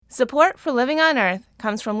Support for Living on Earth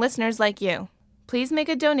comes from listeners like you. Please make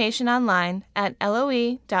a donation online at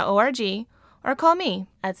loe.org or call me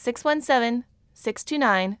at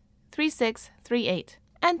 617-629-3638.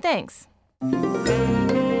 And thanks.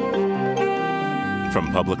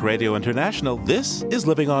 From Public Radio International, this is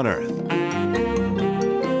Living on Earth.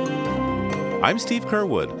 I'm Steve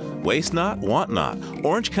Kerwood. Waste not, want not.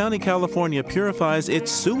 Orange County, California purifies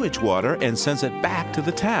its sewage water and sends it back to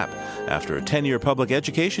the tap. After a 10-year public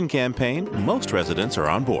education campaign, most residents are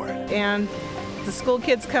on board. And the school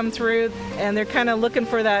kids come through, and they're kind of looking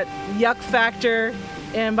for that yuck factor.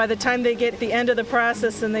 And by the time they get to the end of the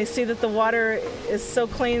process and they see that the water is so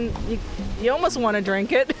clean, you almost want to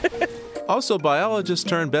drink it. Also, biologist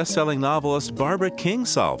turned best-selling novelist Barbara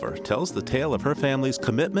Kingsolver tells the tale of her family's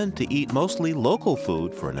commitment to eat mostly local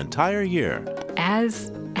food for an entire year. As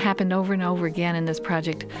happened over and over again in this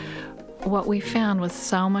project, what we found was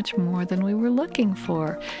so much more than we were looking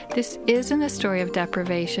for. This isn't a story of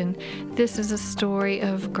deprivation. This is a story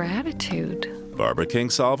of gratitude. Barbara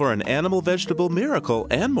Kingsolver, an animal-vegetable miracle,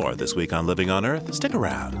 and more this week on Living on Earth. Stick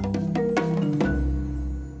around.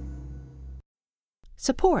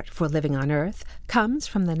 Support for Living on Earth comes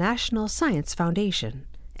from the National Science Foundation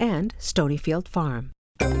and Stonyfield Farm.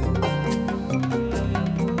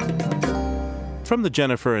 From the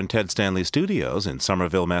Jennifer and Ted Stanley Studios in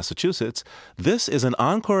Somerville, Massachusetts, this is an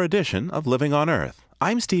encore edition of Living on Earth.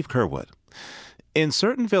 I'm Steve Kerwood. In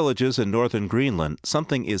certain villages in northern Greenland,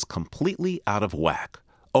 something is completely out of whack.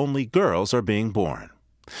 Only girls are being born.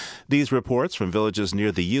 These reports from villages near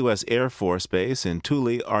the U.S. Air Force Base in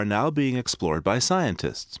Thule are now being explored by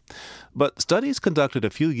scientists. But studies conducted a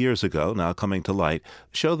few years ago, now coming to light,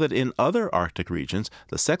 show that in other Arctic regions,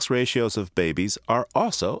 the sex ratios of babies are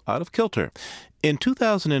also out of kilter. In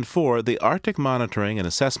 2004, the Arctic Monitoring and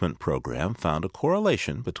Assessment Program found a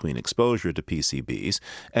correlation between exposure to PCBs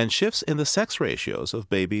and shifts in the sex ratios of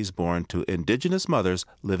babies born to indigenous mothers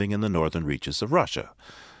living in the northern reaches of Russia.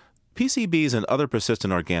 PCBs and other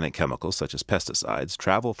persistent organic chemicals, such as pesticides,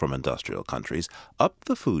 travel from industrial countries up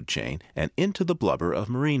the food chain and into the blubber of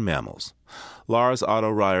marine mammals. Lars Otto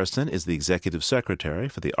Ryerson is the executive secretary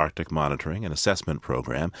for the Arctic Monitoring and Assessment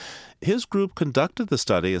Program. His group conducted the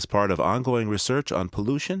study as part of ongoing research on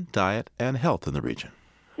pollution, diet, and health in the region.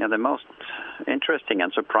 Yeah, the most interesting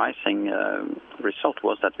and surprising result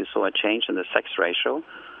was that we saw a change in the sex ratio,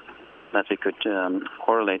 that we could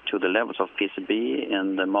correlate to the levels of PCB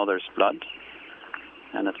in the mother's blood,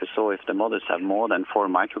 and that we saw if the mothers have more than 4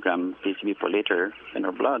 microgram PCB per liter in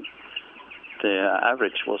her blood, the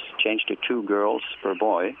average was changed to 2 girls per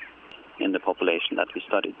boy in the population that we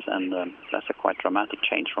studied, and that's a quite dramatic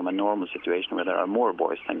change from a normal situation where there are more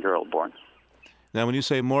boys than girls born. Now, when you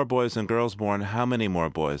say more boys than girls born, how many more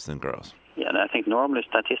boys than girls? Yeah, I think normally,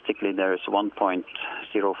 statistically, there is 1.05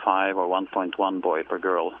 or 1.1 boy per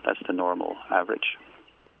girl. That's the normal average.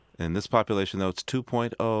 In this population, though, it's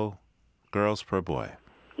 2.0 girls per boy.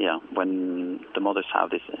 Yeah, when the mothers have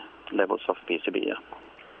these levels of PCB. Yeah.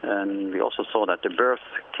 And we also saw that the birth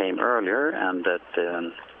came earlier and that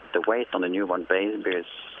the weight on the newborn babies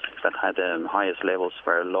that had the highest levels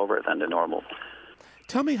were lower than the normal.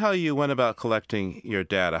 Tell me how you went about collecting your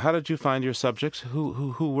data. How did you find your subjects?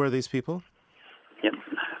 Who were these people? Yeah.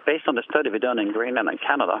 Based on the study we've done in Greenland and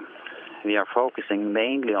Canada, we are focusing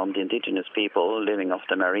mainly on the indigenous people living off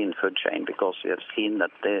the marine food chain because we have seen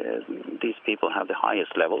that these people have the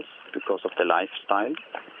highest levels because of the lifestyle.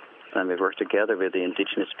 And we work together with the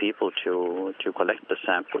indigenous people to collect the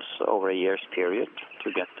samples over a year's period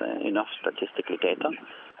to get enough statistical data.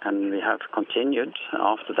 And we have continued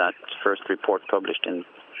after that first report published in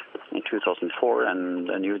 2004, and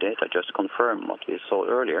the new data just confirmed what we saw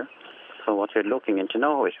earlier. So what we're looking into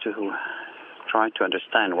now is to try to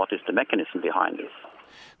understand what is the mechanism behind this.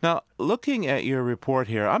 Now, looking at your report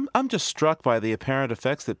here, I'm just struck by the apparent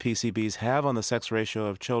effects that PCBs have on the sex ratio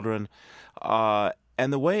of children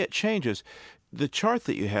and the way it changes. The chart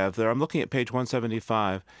that you have there, I'm looking at page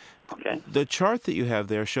 175. Okay. The chart that you have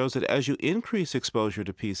there shows that as you increase exposure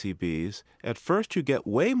to PCBs, at first you get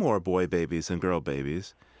way more boy babies than girl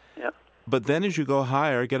babies. Yep. But then as you go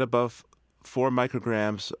higher, get above 4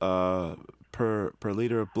 micrograms per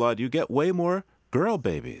liter of blood, you get way more girl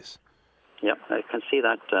babies. Yeah, I can see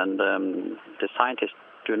that, and the scientists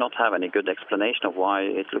do not have any good explanation of why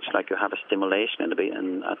it looks like you have a stimulation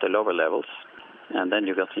at the lower levels, and then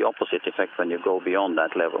you get the opposite effect when you go beyond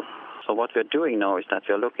that level. So what we're doing now is that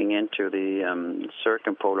we're looking into the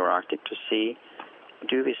circumpolar Arctic to see,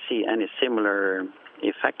 do we see any similar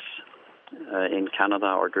effects in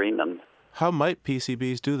Canada or Greenland? How might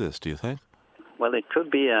PCBs do this, do you think? Well, it could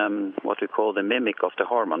be what we call the mimic of the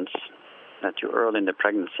hormones. that you early in the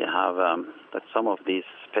pregnancy have that some of these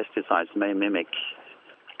pesticides may mimic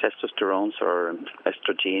testosterone or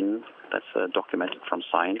estrogen. That's documented from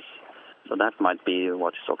science. So that might be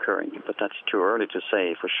what is occurring, but that's too early to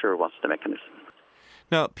say for sure what's the mechanism.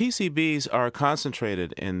 Now, PCBs are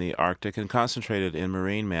concentrated in the Arctic and concentrated in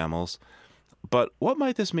marine mammals, but what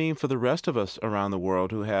might this mean for the rest of us around the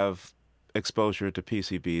world who have exposure to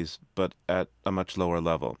PCBs, but at a much lower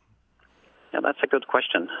level? Yeah, that's a good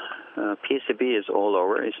question. PCB is all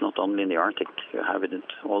over. It's not only in the Arctic. You have it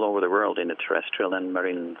all over the world in the terrestrial and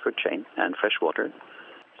marine food chain and freshwater.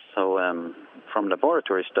 So from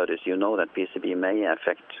laboratory studies, you know that PCB may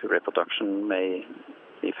affect reproduction, may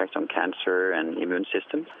effect on cancer and immune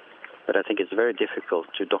system. But I think it's very difficult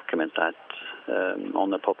to document that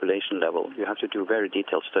on a population level. You have to do very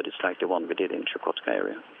detailed studies like the one we did in Chukotka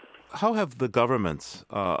area. How have the governments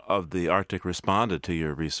of the Arctic responded to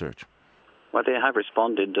your research? Well, they have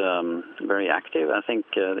responded very active. I think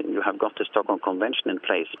you have got the Stockholm Convention in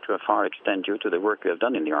place to a far extent due to the work we have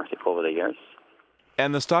done in the Arctic over the years.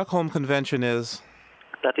 And the Stockholm Convention is?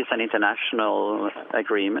 That is an international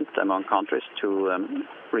agreement among countries to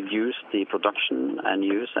reduce the production and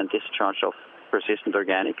use and discharge of persistent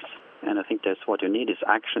organics. And I think that's what you need is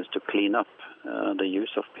actions to clean up the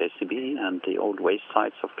use of PCB and the old waste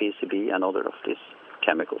sites of PCB and other of these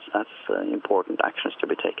chemicals. That's important actions to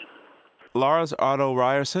be taken. Lars Otto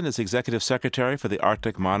Ryerson is Executive Secretary for the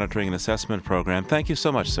Arctic Monitoring and Assessment Program. Thank you so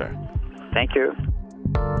much, sir. Thank you.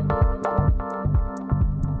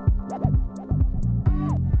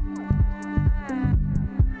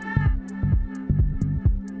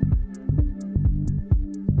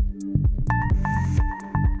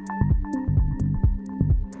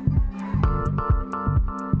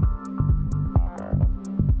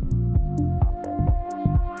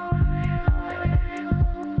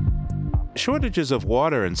 Shortages of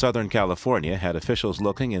water in Southern California had officials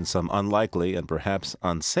looking in some unlikely and perhaps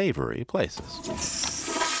unsavory places.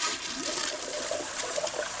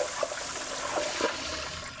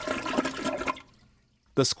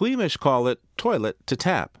 The squeamish call it toilet to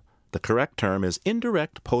tap. The correct term is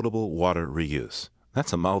indirect potable water reuse.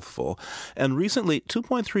 That's a mouthful. And recently,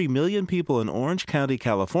 2.3 million people in Orange County,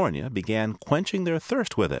 California began quenching their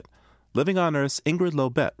thirst with it. Living on Earth's Ingrid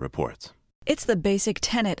Lobet reports. It's the basic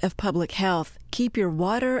tenet of public health. Keep your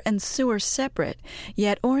water and sewer separate.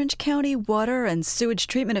 Yet Orange County water and sewage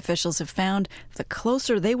treatment officials have found the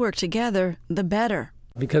closer they work together, the better.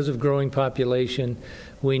 Because of growing population,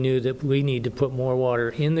 we knew that we need to put more water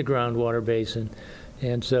in the groundwater basin.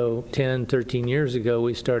 And so 10, 13 years ago,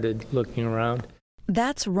 we started looking around.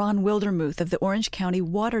 That's Ron Wildermuth of the Orange County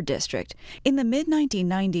Water District. In the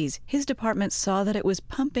mid-1990s, his department saw that it was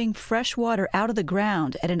pumping fresh water out of the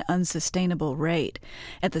ground at an unsustainable rate.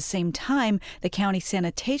 At the same time, the county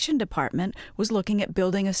sanitation department was looking at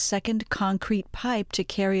building a second concrete pipe to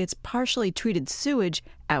carry its partially treated sewage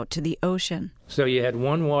out to the ocean. So you had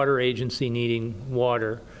one water agency needing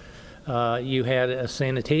water. You had a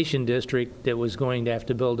sanitation district that was going to have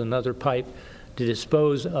to build another pipe to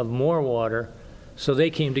dispose of more water. So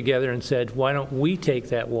they came together and said, why don't we take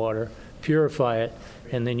that water, purify it,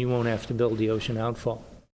 and then you won't have to build the ocean outfall.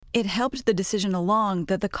 It helped the decision along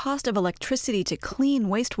that the cost of electricity to clean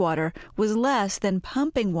wastewater was less than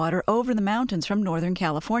pumping water over the mountains from Northern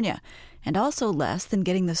California, and also less than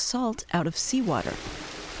getting the salt out of seawater.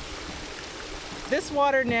 This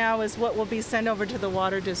water now is what will be sent over to the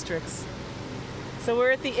water districts. So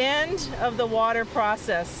we're at the end of the water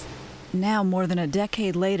process. Now, more than a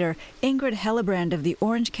decade later, Ingrid Hellebrand of the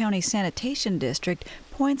Orange County Sanitation District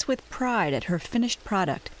points with pride at her finished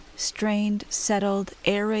product, strained, settled,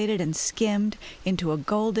 aerated, and skimmed into a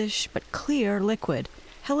goldish but clear liquid.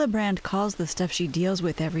 Hellebrand calls the stuff she deals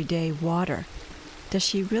with every day water. Does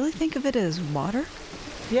she really think of it as water?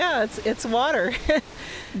 Yeah, it's water.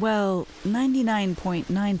 Well,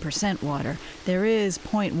 99.9% water. There is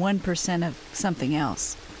 0.1% of something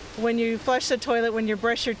else. When you flush the toilet, when you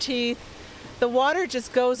brush your teeth, the water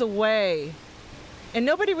just goes away. And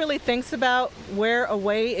nobody really thinks about where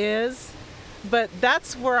away is, but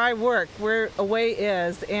that's where I work, where away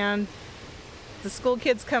is. And the school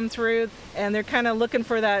kids come through and they're kind of looking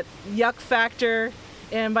for that yuck factor.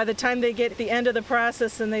 And by the time they get to the end of the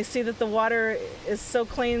process and they see that the water is so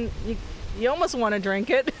clean, you almost want to drink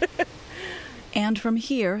it. And from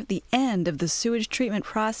here, the end of the sewage treatment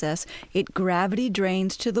process, it gravity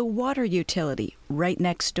drains to the water utility right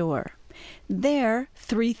next door. There,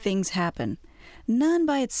 three things happen. None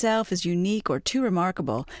by itself is unique or too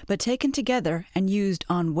remarkable, but taken together and used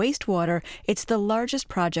on wastewater, it's the largest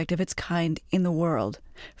project of its kind in the world.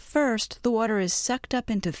 First, the water is sucked up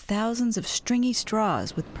into thousands of stringy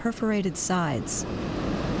straws with perforated sides.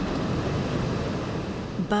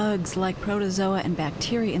 Bugs like protozoa and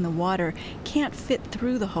bacteria in the water can't fit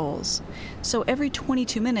through the holes. So every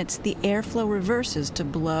 22 minutes, the airflow reverses to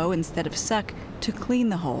blow instead of suck to clean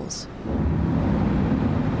the holes.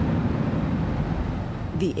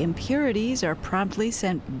 The impurities are promptly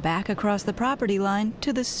sent back across the property line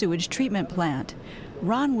to the sewage treatment plant.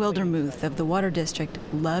 Ron Wildermuth of the Water District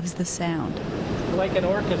loves the sound. Like an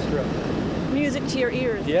orchestra. Music to your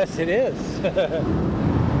ears. Yes, it is.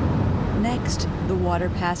 Next, the water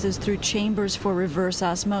passes through chambers for reverse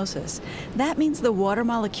osmosis. That means the water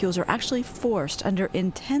molecules are actually forced under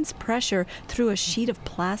intense pressure through a sheet of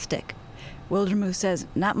plastic. Wildermuth says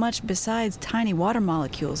not much besides tiny water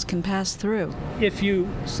molecules can pass through. If you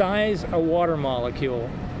size a water molecule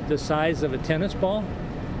the size of a tennis ball,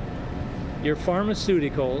 your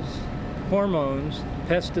pharmaceuticals, hormones,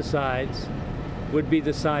 pesticides would be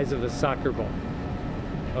the size of a soccer ball.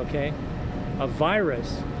 Okay? A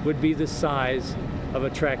virus would be the size of a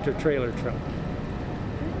tractor-trailer truck.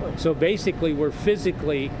 So basically, we're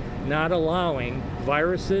physically not allowing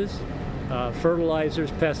viruses,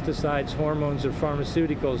 fertilizers, pesticides, hormones, or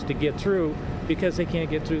pharmaceuticals to get through because they can't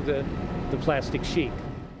get through the plastic sheet.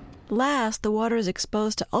 Last, the water is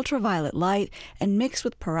exposed to ultraviolet light and mixed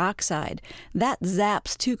with peroxide. That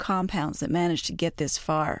zaps two compounds that managed to get this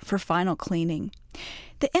far for final cleaning.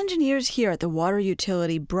 The engineers here at the water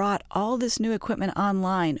utility brought all this new equipment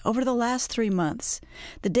online over the last 3 months.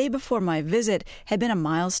 The day before my visit had been a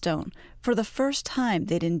milestone. For the first time,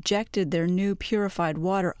 they'd injected their new purified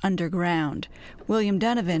water underground. William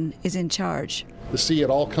Donovan is in charge. To see it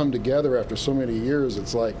all come together after so many years,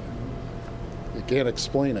 it's like, you can't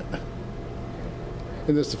explain it.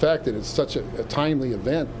 And it's the fact that it's such a timely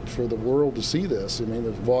event for the world to see this. I mean,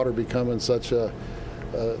 the water becoming such an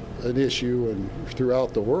issue and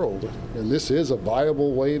throughout the world. And this is a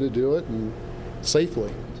viable way to do it and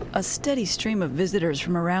safely. A steady stream of visitors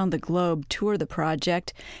from around the globe tour the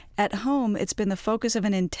project. At home, it's been the focus of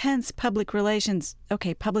an intense public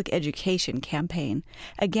education campaign.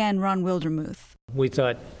 Again, Ron Wildermuth. We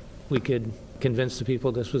thought we could convince the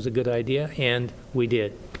people this was a good idea, and we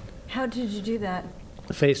did. How did you do that?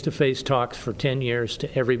 Face-to-face talks for 10 years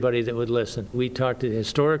to everybody that would listen. We talked to the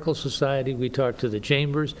Historical Society, we talked to the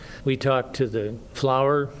chambers, we talked to the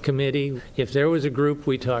Flower Committee. If there was a group,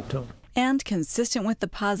 we talked to them. And consistent with the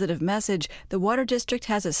positive message, the Water District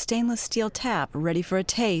has a stainless steel tap ready for a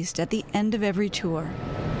taste at the end of every tour.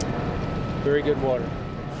 Very good water.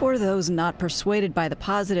 For those not persuaded by the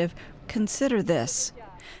positive, consider this.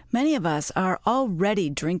 Many of us are already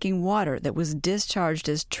drinking water that was discharged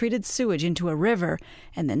as treated sewage into a river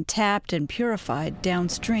and then tapped and purified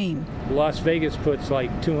downstream. Las Vegas puts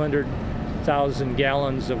like 200,000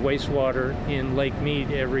 gallons of wastewater in Lake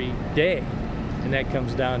Mead every day, and that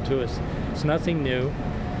comes down to us. It's nothing new.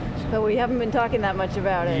 But we haven't been talking that much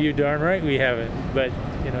about it. You darn right we haven't, but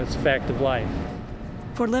it's a fact of life.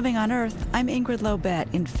 For Living on Earth, I'm Ingrid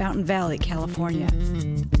Lobet in Fountain Valley, California.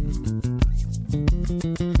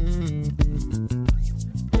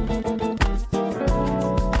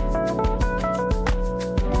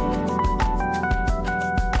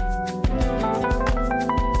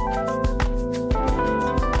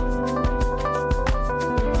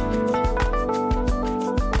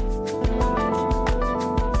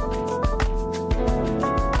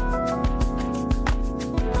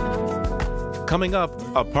 Coming up,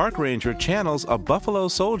 a park ranger channels a buffalo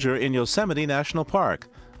soldier in Yosemite National Park.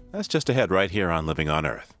 That's just ahead right here on Living on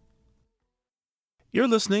Earth. You're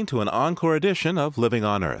listening to an encore edition of Living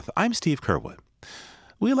on Earth. I'm Steve Kerwood.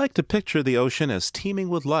 We like to picture the ocean as teeming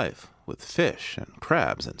with life, with fish and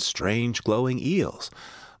crabs and strange glowing eels.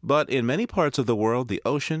 But in many parts of the world, the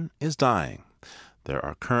ocean is dying. There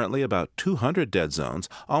are currently about 200 dead zones,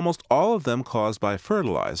 almost all of them caused by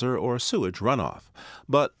fertilizer or sewage runoff.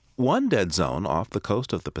 But one dead zone off the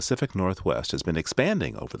coast of the Pacific Northwest has been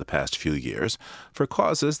expanding over the past few years for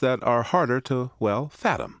causes that are harder to,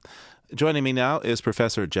 fathom. Joining me now is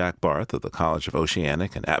Professor Jack Barth of the College of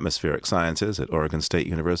Oceanic and Atmospheric Sciences at Oregon State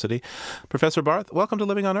University. Professor Barth, welcome to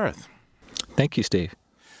Living on Earth. Thank you, Steve.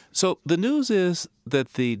 So the news is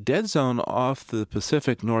that the dead zone off the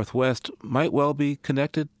Pacific Northwest might well be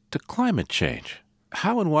connected to climate change.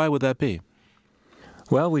 How and why would that be?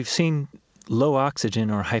 Well, we've seen low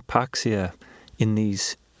oxygen or hypoxia in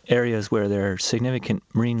these areas where there are significant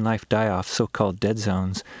marine life die-offs, so-called dead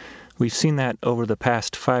zones. We've seen that over the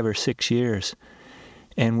past 5 or 6 years.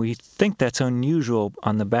 And we think that's unusual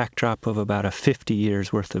on the backdrop of about a 50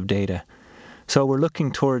 years worth of data. So we're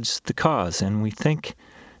looking towards the cause, and we think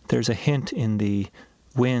there's a hint in the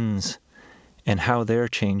winds and how they're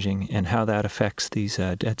changing and how that affects these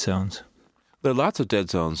dead zones. There are lots of dead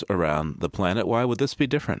zones around the planet. Why would this be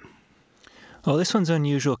different? Well, this one's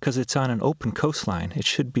unusual because it's on an open coastline. It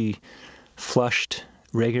should be flushed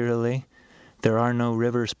regularly. There are no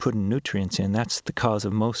rivers putting nutrients in. That's the cause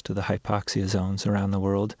of most of the hypoxia zones around the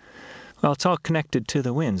world. Well, it's all connected to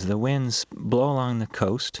the winds. The winds blow along the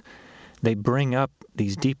coast. They bring up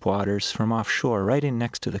these deep waters from offshore right in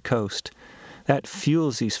next to the coast. That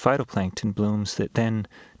fuels these phytoplankton blooms that then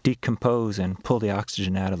decompose and pull the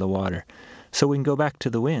oxygen out of the water. So we can go back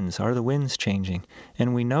to the winds. Are the winds changing?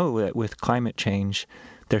 And we know that with climate change,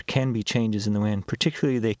 there can be changes in the wind.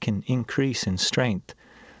 Particularly, they can increase in strength.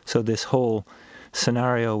 So this whole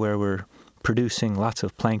scenario where we're producing lots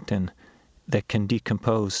of plankton that can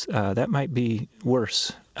decompose, that might be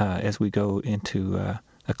worse as we go into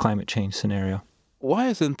a climate change scenario. Why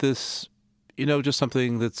isn't this, just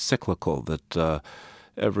something that's cyclical, that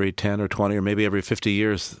every 10 or 20 or maybe every 50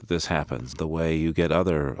 years this happens, the way you get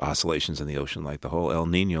other oscillations in the ocean, like the whole El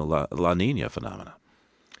Nino, La Nina phenomena?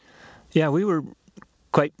 Yeah, we were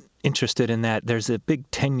quite interested in that. There's a big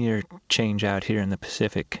 10-year change out here in the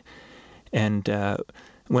Pacific. And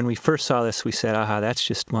when we first saw this, we said, that's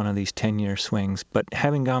just one of these 10-year swings. But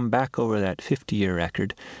having gone back over that 50-year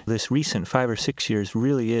record, this recent 5 or 6 years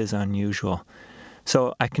really is unusual.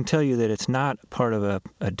 So I can tell you that it's not part of a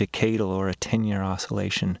decadal or a 10-year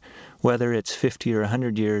oscillation. Whether it's 50 or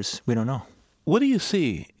 100 years, we don't know. What do you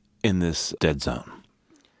see in this dead zone?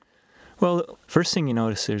 Well, first thing you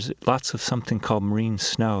notice, there's lots of something called marine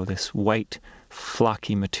snow, this white,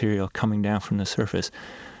 flocky material coming down from the surface.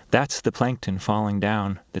 That's the plankton falling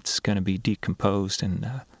down that's going to be decomposed and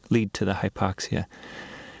lead to the hypoxia.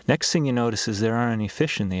 Next thing you notice is there aren't any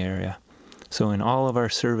fish in the area. So in all of our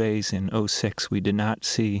surveys in 2006, we did not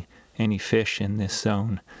see any fish in this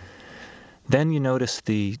zone. Then you notice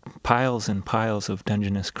the piles and piles of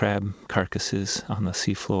Dungeness crab carcasses on the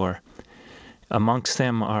seafloor. Amongst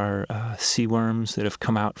them are sea worms that have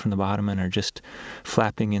come out from the bottom and are just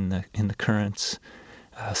flapping in the currents.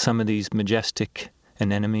 Some of these majestic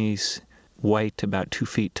anemones, white, about 2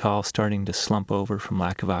 feet tall, starting to slump over from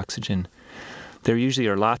lack of oxygen. There usually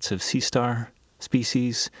are lots of sea star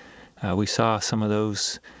species. We saw some of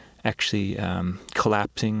those actually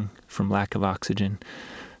collapsing from lack of oxygen.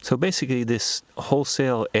 So basically this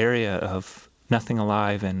wholesale area of nothing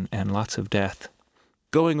alive and lots of death.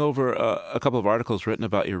 Going over a couple of articles written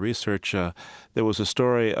about your research, there was a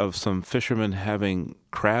story of some fishermen having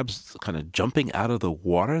crabs kind of jumping out of the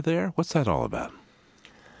water there. What's that all about?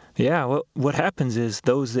 Yeah, well, what happens is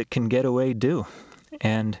those that can get away do.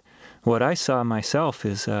 And what I saw myself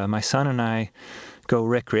is my son and I go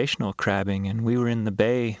recreational crabbing, and we were in the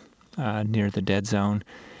bay near the dead zone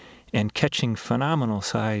and catching phenomenal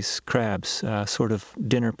size crabs, sort of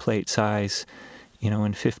dinner plate size,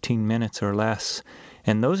 in 15 minutes or less.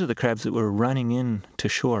 And those are the crabs that were running in to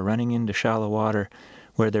shore, running into shallow water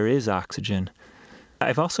where there is oxygen.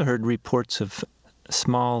 I've also heard reports of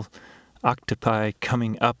small octopi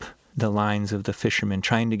coming up the lines of the fishermen,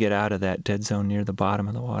 trying to get out of that dead zone near the bottom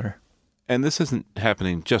of the water. And this isn't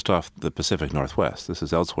happening just off the Pacific Northwest. This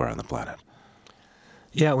is elsewhere on the planet.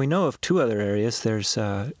 Yeah, we know of 2 other areas. There's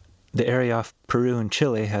the area off Peru and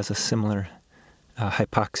Chile has a similar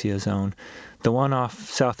hypoxia zone. The one off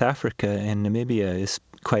South Africa and Namibia is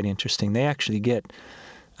quite interesting. They actually get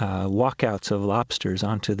walkouts of lobsters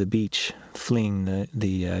onto the beach, fleeing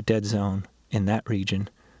the dead zone in that region.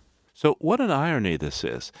 So what an irony this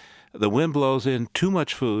is. The wind blows in too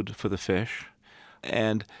much food for the fish,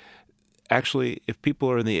 and actually, if people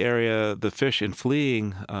are in the area, the fish in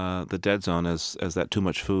fleeing the dead zone as that too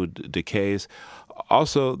much food decays,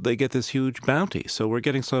 also they get this huge bounty. So we're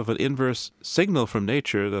getting sort of an inverse signal from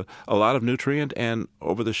nature, a lot of nutrient, and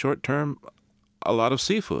over the short term, a lot of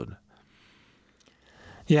seafood.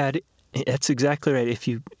 Yeah, that's exactly right. If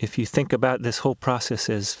you think about this whole process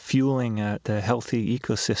as fueling the healthy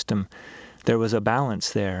ecosystem, there was a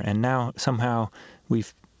balance there, and now somehow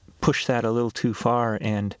we've pushed that a little too far,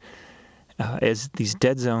 and as these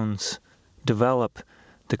dead zones develop,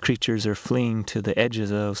 the creatures are fleeing to the edges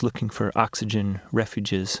of those, looking for oxygen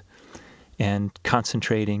refuges and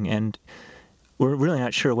concentrating. And we're really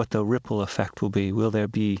not sure what the ripple effect will be. Will there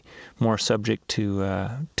be more subject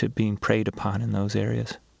to being preyed upon in those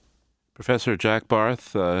areas? Professor Jack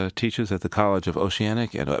Barth teaches at the College of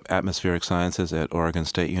Oceanic and Atmospheric Sciences at Oregon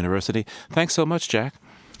State University. Thanks so much, Jack.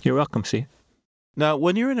 You're welcome, Steve. Now,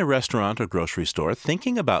 when you're in a restaurant or grocery store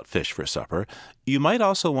thinking about fish for supper, you might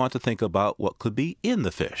also want to think about what could be in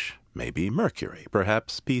the fish. Maybe mercury,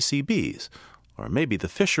 perhaps PCBs, or maybe the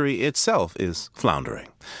fishery itself is floundering.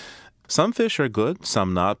 Some fish are good,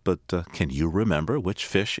 some not, but can you remember which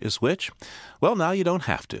fish is which? Well, now you don't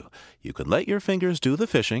have to. You can let your fingers do the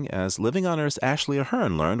fishing, as Living on Earth's Ashley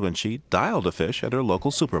Ahern learned when she dialed a fish at her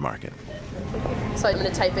local supermarket. So I'm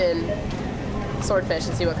going to type in swordfish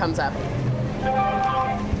and see what comes up.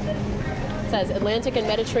 It says Atlantic and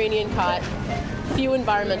Mediterranean caught, few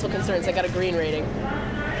environmental concerns. I got a green rating.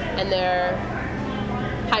 And they're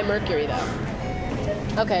high mercury,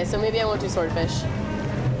 though. Okay, so maybe I won't do swordfish.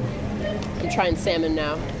 I'm trying salmon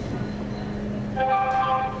now.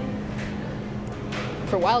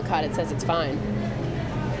 For wild caught, it says it's fine.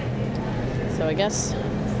 So I guess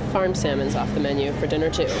farm salmon's off the menu for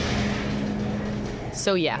dinner, too.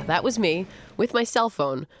 So yeah, that was me, with my cell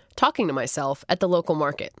phone, talking to myself at the local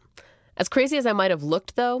market. As crazy as I might have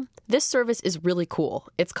looked, though, this service is really cool.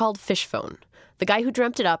 It's called Fish Phone. The guy who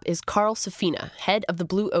dreamt it up is Carl Safina, head of the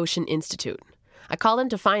Blue Ocean Institute. I called him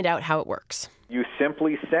to find out how it works. You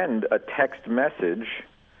simply send a text message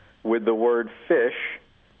with the word fish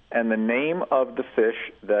and the name of the fish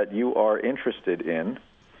that you are interested in,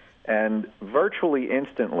 and virtually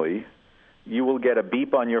instantly you will get a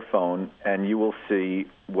beep on your phone and you will see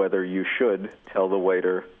whether you should tell the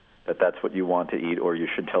waiter that that's what you want to eat, or you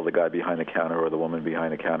should tell the guy behind the counter or the woman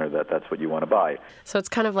behind the counter that that's what you want to buy. So it's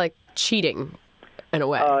kind of like cheating in a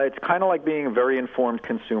way. It's kind of like being a very informed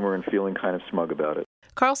consumer and feeling kind of smug about it.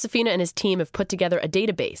 Carl Safina and his team have put together a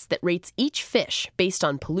database that rates each fish based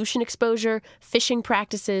on pollution exposure, fishing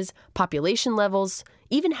practices, population levels,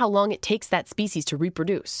 even how long it takes that species to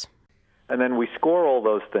reproduce. And then we score all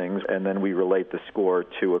those things, and then we relate the score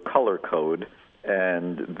to a color code,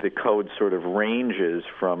 and the code sort of ranges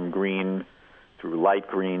from green through light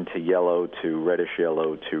green to yellow to reddish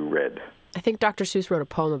yellow to red. I think Dr. Seuss wrote a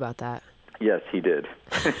poem about that. Yes, he did.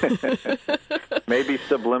 Maybe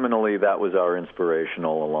subliminally that was our inspiration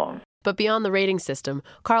all along. But beyond the rating system,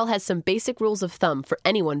 Carl has some basic rules of thumb for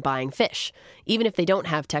anyone buying fish, even if they don't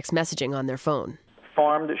have text messaging on their phone.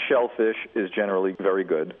 Farmed shellfish is generally very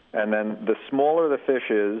good. And then the smaller the fish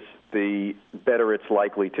is, the better it's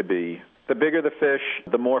likely to be. The bigger the fish,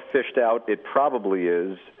 the more fished out it probably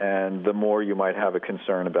is, and the more you might have a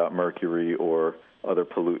concern about mercury or other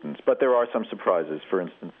pollutants. But there are some surprises. For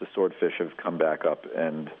instance, the swordfish have come back up,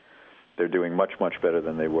 and they're doing much, much better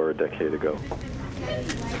than they were a decade ago.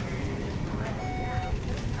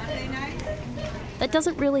 That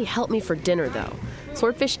doesn't really help me for dinner, though.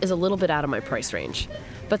 Swordfish is a little bit out of my price range.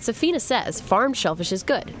 But Safina says farmed shellfish is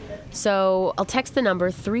good. So I'll text the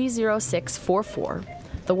number 30644,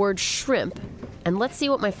 the word shrimp, and let's see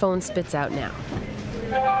what my phone spits out now.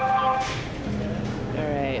 All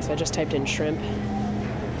right, so I just typed in shrimp.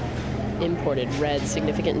 Imported red,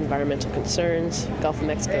 significant environmental concerns. Gulf of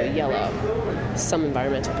Mexico, yellow, some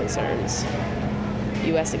environmental concerns.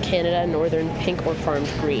 U.S. and Canada, northern, pink or farmed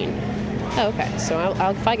green. Oh, okay, so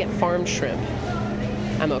I'll, if I get farmed shrimp,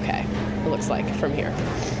 I'm okay, it looks like, from here.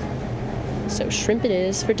 So shrimp it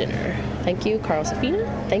is for dinner. Thank you, Carl Safina.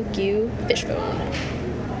 Thank you, Fish Phone.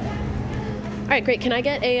 All right, great. Can I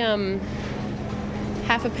get a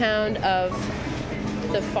half a pound of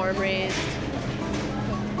the farm-raised?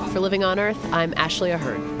 For Living on Earth, I'm Ashley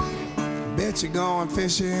Ahern. Bet you're going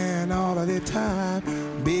fishing all of the time.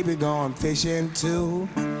 Baby going fishing too.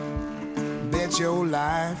 Bet your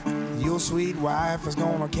life your sweet wife is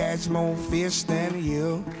gonna catch more fish than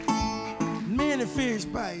you. Many fish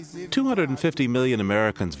bites. 250 million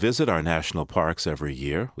Americans visit our national parks every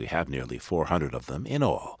year. We have nearly 400 of them in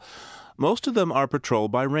all. Most of them are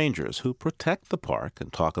patrolled by rangers who protect the park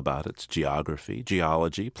and talk about its geography,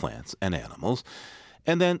 geology, plants, and animals.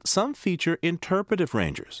 And then some feature interpretive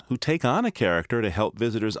rangers who take on a character to help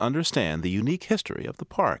visitors understand the unique history of the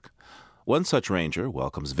park. One such ranger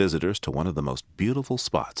welcomes visitors to one of the most beautiful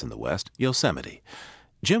spots in the West, Yosemite.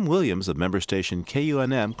 Jim Williams of member station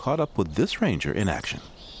KUNM caught up with this ranger in action.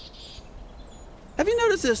 Have you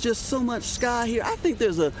noticed there's just so much sky here? I think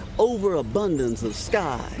there's an overabundance of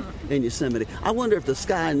sky in Yosemite. I wonder if the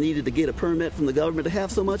sky needed to get a permit from the government to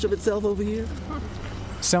have so much of itself over here.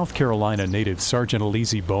 South Carolina native Sergeant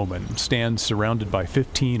Aleezy Bowman stands surrounded by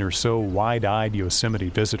 15 or so wide-eyed Yosemite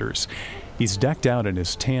visitors. He's decked out in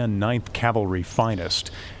his tan 9th Cavalry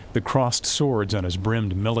finest. The crossed swords on his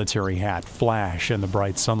brimmed military hat flash in the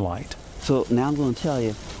bright sunlight. So now I'm going to tell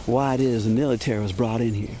you why it is the military was brought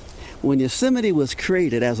in here. When Yosemite was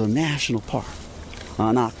created as a national park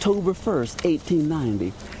on October 1st,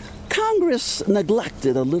 1890, Congress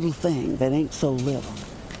neglected a little thing that ain't so little.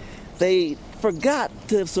 They forgot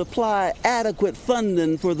to supply adequate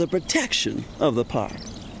funding for the protection of the park.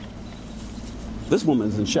 This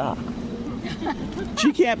woman's in shock.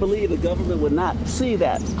 She can't believe the government would not see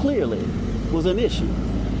that clearly was an issue.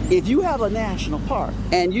 If you have a national park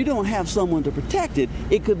and you don't have someone to protect it,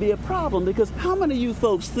 it could be a problem, because how many of you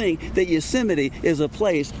folks think that Yosemite is a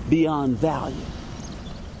place beyond value?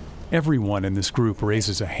 Everyone in this group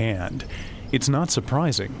raises a hand. It's not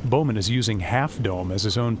surprising. Bowman is using Half Dome as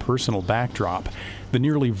his own personal backdrop. The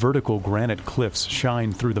nearly vertical granite cliffs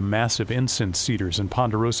shine through the massive incense cedars and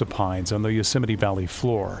ponderosa pines on the Yosemite Valley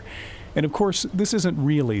floor. And of course, this isn't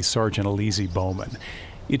really Sergeant Alizé Bowman.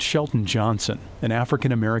 It's Shelton Johnson, an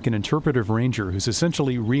African-American interpretive ranger who's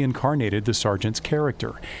essentially reincarnated the sergeant's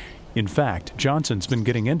character. In fact, Johnson's been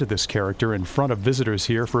getting into this character in front of visitors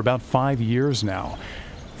here for about 5 years now.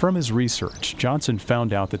 From his research, Johnson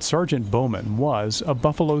found out that Sergeant Bowman was a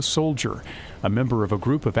Buffalo Soldier, a member of a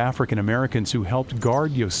group of African Americans who helped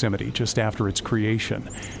guard Yosemite just after its creation.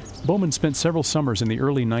 Bowman spent several summers in the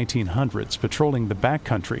early 1900s patrolling the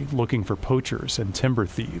backcountry looking for poachers and timber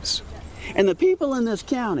thieves. And the people in this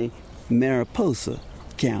county, Mariposa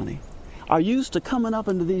County, are used to coming up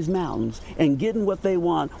into these mountains and getting what they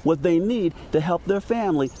want, what they need to help their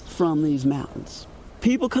family from these mountains.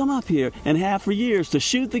 People come up here and have for years to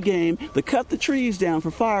shoot the game, to cut the trees down for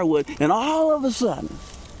firewood, and all of a sudden,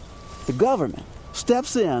 the government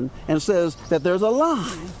steps in and says that there's a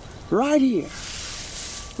line right here,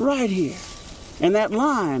 and that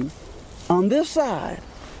line on this side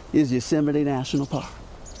is Yosemite National Park.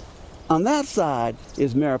 On that side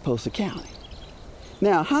is Mariposa County.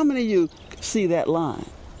 Now, how many of you see that line?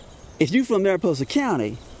 If you're from Mariposa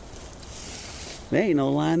County, there ain't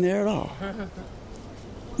no line there at all.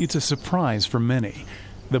 It's a surprise for many.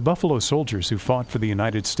 The Buffalo Soldiers who fought for the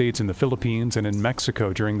United States in the Philippines and in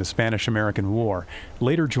Mexico during the Spanish-American War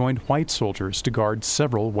later joined white soldiers to guard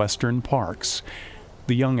several western parks.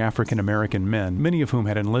 The young African-American men, many of whom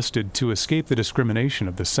had enlisted to escape the discrimination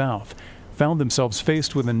of the South, found themselves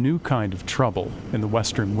faced with a new kind of trouble in the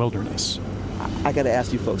western wilderness. I got to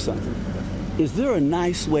ask you folks something. Is there a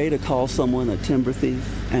nice way to call someone a timber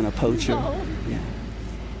thief and a poacher? No. Yeah.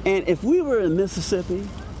 And if we were in Mississippi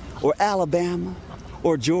or Alabama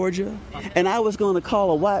or Georgia, and I was going to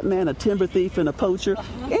call a white man a timber thief and a poacher,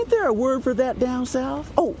 ain't there a word for that down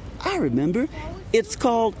south? Oh, I remember. It's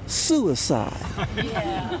called suicide.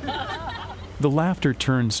 Yeah. The laughter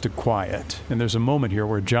turns to quiet, and there's a moment here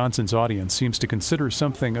where Johnson's audience seems to consider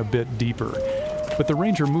something a bit deeper. But the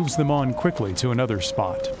ranger moves them on quickly to another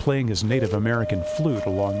spot, playing his Native American flute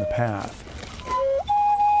along the path.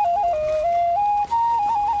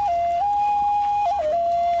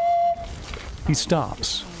 He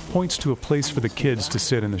stops, points to a place for the kids to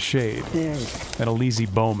sit in the shade. And Alizé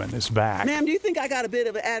Bowman is back. Ma'am, do you think I got a bit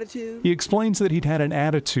of an attitude? He explains that he'd had an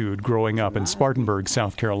attitude growing up in Spartanburg,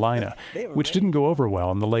 South Carolina, which didn't go over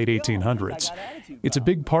well in the late 1800s. It's a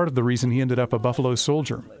big part of the reason he ended up a Buffalo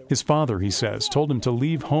Soldier. His father, he says, told him to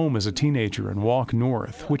leave home as a teenager and walk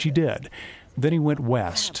north, which he did. Then he went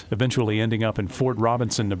west, eventually ending up in Fort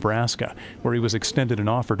Robinson, Nebraska, where he was extended an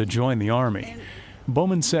offer to join the Army.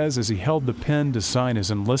 Bowman says as he held the pen to sign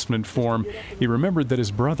his enlistment form, he remembered that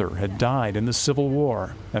his brother had died in the Civil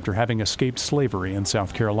War after having escaped slavery in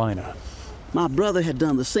South Carolina. My brother had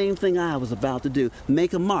done the same thing I was about to do,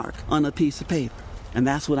 make a mark on a piece of paper. And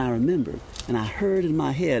that's what I remembered. And I heard in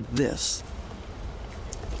my head this.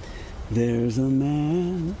 There's a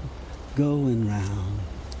man going round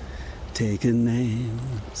taking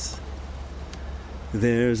names.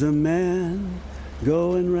 There's a man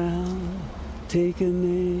going round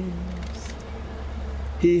taking names.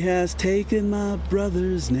 He has taken my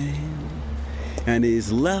brother's name, and he's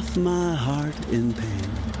left my heart in pain.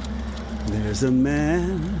 There's a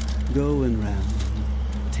man going round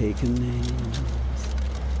taking names.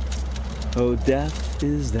 Oh, death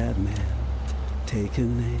is that man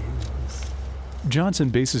taking names.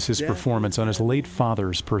 Johnson bases his performance on his late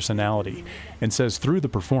father's personality and says through the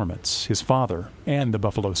performance, his father and the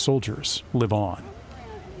Buffalo Soldiers live on.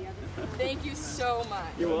 Thank you so much.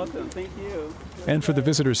 You're welcome. Thank you. And for the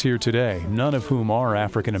visitors here today, none of whom are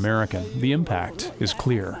African American, the impact is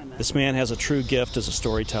clear. This man has a true gift as a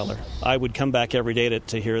storyteller. I would come back every day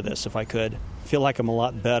to hear this if I could. I feel like I'm a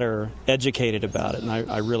lot better educated about it, and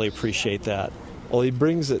I really appreciate that. Well, he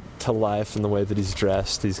brings it to life in the way that he's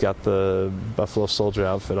dressed. He's got the Buffalo Soldier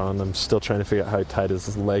outfit on. I'm still trying to figure out how he tied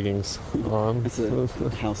his leggings on. It's a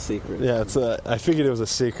house secret. Yeah, I figured it was a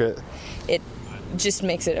secret. It just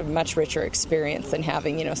makes it a much richer experience than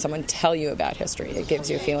having, someone tell you about history. It gives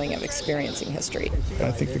you a feeling of experiencing history.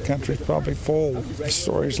 I think the country's probably full of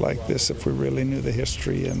stories like this if we really knew the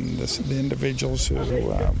history and the individuals who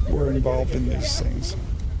were involved in these things.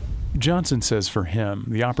 Johnson says for him,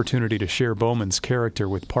 the opportunity to share Bowman's character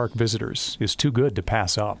with park visitors is too good to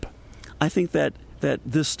pass up. I think that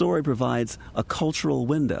this story provides a cultural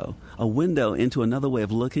window, a window into another way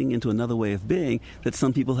of looking, into another way of being, that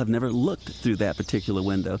some people have never looked through that particular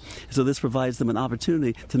window. So this provides them an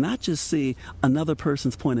opportunity to not just see another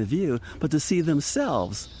person's point of view, but to see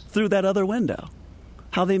themselves through that other window,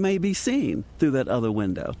 how they may be seen through that other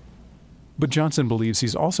window. But Johnson believes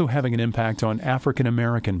he's also having an impact on African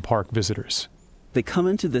American park visitors. They come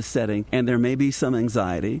into this setting and there may be some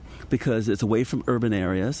anxiety because it's away from urban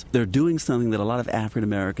areas. They're doing something that a lot of African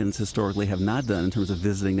Americans historically have not done in terms of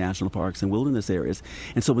visiting national parks and wilderness areas.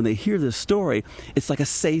 And so when they hear this story, it's like a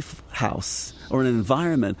safe house or an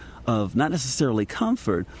environment of not necessarily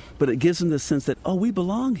comfort, but it gives them the sense that, oh, we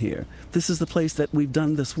belong here. This is the place that we've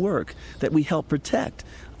done this work, that we help protect.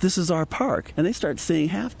 This is our park. And they start seeing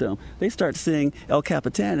Half Dome. They start seeing El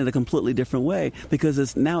Capitan in a completely different way because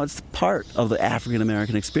it's part of the African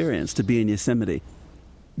American experience to be in Yosemite.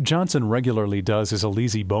 Johnson regularly does his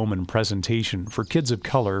Elise Bowman presentation for kids of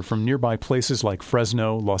color from nearby places like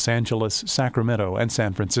Fresno, Los Angeles, Sacramento, and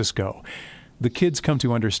San Francisco. The kids come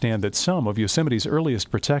to understand that some of Yosemite's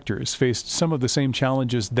earliest protectors faced some of the same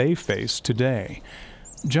challenges they face today.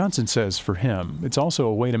 Johnson says for him, it's also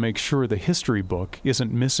a way to make sure the history book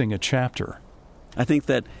isn't missing a chapter. I think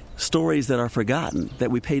that stories that are forgotten,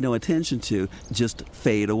 that we pay no attention to, just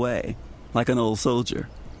fade away, like an old soldier,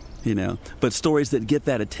 But stories that get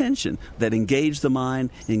that attention, that engage the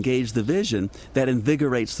mind, engage the vision, that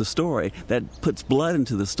invigorates the story, that puts blood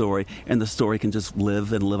into the story, and the story can just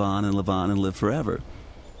live and live on and live on and live forever.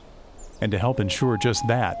 And to help ensure just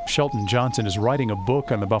that, Shelton Johnson is writing a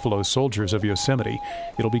book on the Buffalo Soldiers of Yosemite.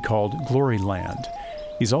 It'll be called Glory Land.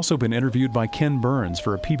 He's also been interviewed by Ken Burns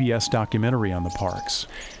for a PBS documentary on the parks.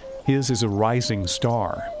 His is a rising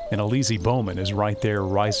star, and Elise Bowman is right there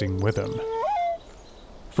rising with him.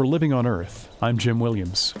 For Living on Earth, I'm Jim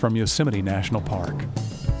Williams from Yosemite National Park.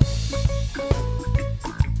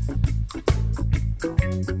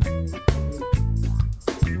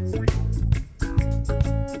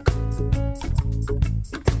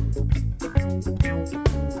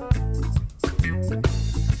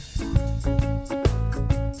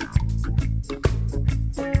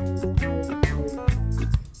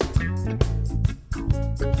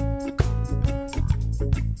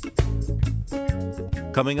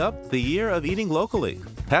 Coming up, the year of eating locally.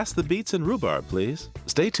 Pass the beets and rhubarb, please.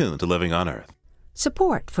 Stay tuned to Living on Earth.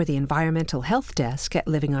 Support for the Environmental Health Desk at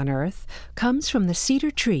Living on Earth comes from the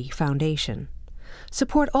Cedar Tree Foundation.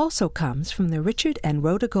 Support also comes from the Richard and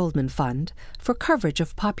Rhoda Goldman Fund for coverage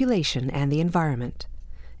of population and the environment,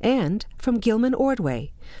 and from Gilman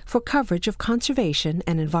Ordway for coverage of conservation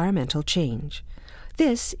and environmental change.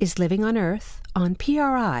 This is Living on Earth on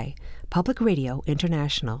PRI, Public Radio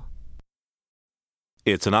International.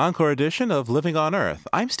 It's an encore edition of Living on Earth.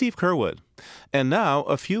 I'm Steve Kerwood. And now,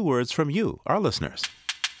 a few words from you, our listeners.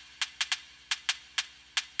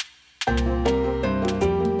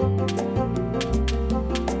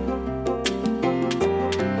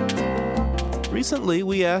 Recently,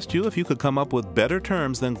 we asked you if you could come up with better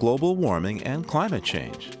terms than global warming and climate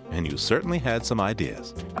change. And you certainly had some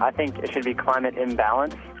ideas. I think it should be climate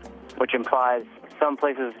imbalance, which implies some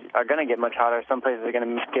places are going to get much hotter, some places are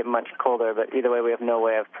going to get much colder, but either way, we have no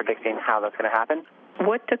way of predicting how that's going to happen.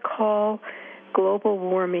 What to call global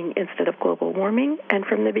warming instead of global warming, and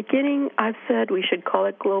from the beginning, I've said we should call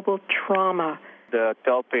it global trauma. The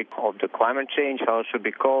topic of the climate change, how it should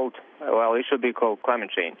be called? Well, it should be called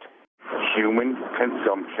climate change. Human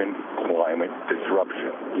consumption, climate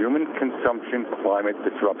disruption. Human consumption, climate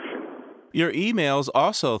disruption. Your emails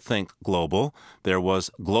also think global. There was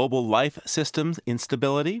global life systems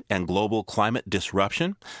instability and global climate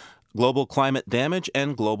disruption, global climate damage,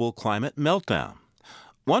 and global climate meltdown.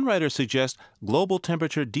 One writer suggests global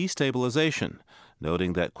temperature destabilization,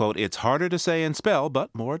 noting that, quote, it's harder to say and spell,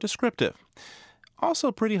 but more descriptive.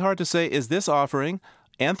 Also pretty hard to say is this offering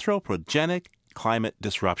anthropogenic climate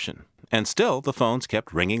disruption. And still, the phones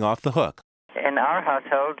kept ringing off the hook. In our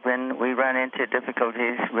household, when we run into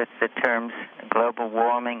difficulties with the terms global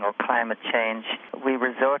warming or climate change, we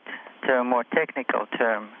resort to a more technical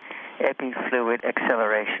term, epifluid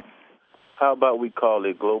acceleration. How about we call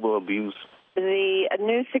it global abuse? The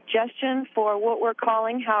new suggestion for what we're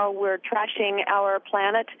calling how we're trashing our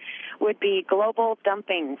planet would be global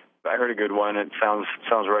dumping. I heard a good one. It sounds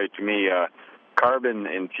right to me. Carbon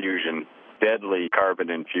infusion. deadly carbon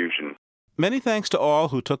infusion. Many thanks to all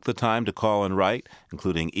who took the time to call and write,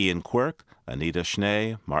 including Ian Quirk, Anita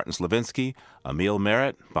Schnee, Martin Slavinsky, Emil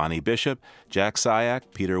Merritt, Bonnie Bishop, Jack Syak,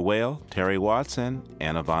 Peter Whale, Terry Watts, and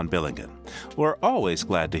Anna von Billingen. We're always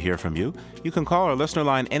glad to hear from you. You can call our listener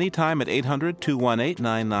line anytime at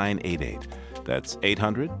 800-218-9988. That's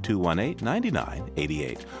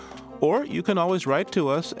 800-218-9988. Or you can always write to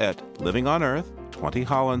us at Living on Earth, 20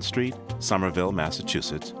 Holland Street, Somerville,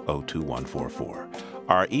 Massachusetts, 02144.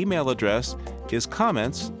 Our email address is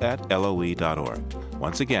comments@loe.org.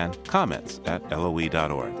 Once again,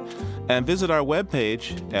 comments@loe.org. And visit our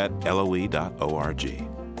webpage at loe.org.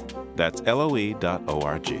 That's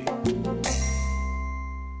loe.org.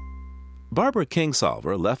 Barbara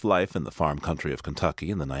Kingsolver left life in the farm country of Kentucky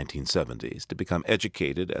in the 1970s to become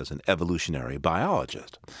educated as an evolutionary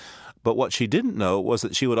biologist. But what she didn't know was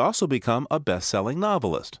that she would also become a best-selling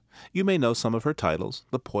novelist. You may know some of her titles.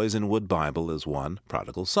 The Poisonwood Bible is one,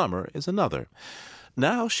 Prodigal Summer is another.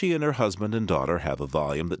 Now she and her husband and daughter have a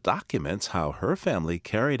volume that documents how her family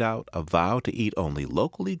carried out a vow to eat only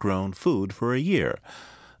locally grown food for a year.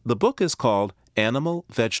 The book is called Animal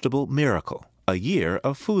Vegetable Miracle, A Year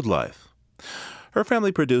of Food Life. Her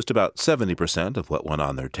family produced about 70% of what went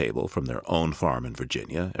on their table from their own farm in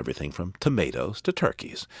Virginia, everything from tomatoes to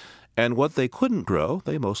turkeys. And what they couldn't grow,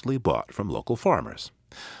 they mostly bought from local farmers.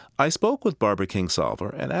 I spoke with Barbara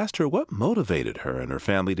Kingsolver and asked her what motivated her and her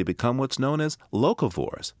family to become what's known as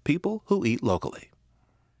locavores, people who eat locally.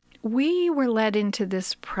 We were led into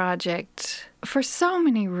this project for so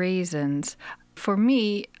many reasons. For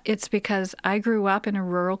me, it's because I grew up in a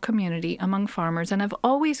rural community among farmers, and I've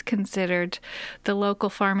always considered the local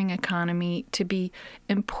farming economy to be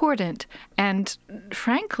important and,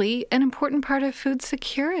 frankly, an important part of food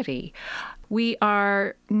security. We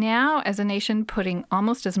are now, as a nation, putting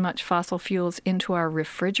almost as much fossil fuels into our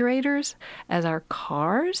refrigerators as our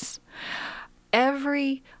cars.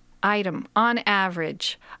 Every item, on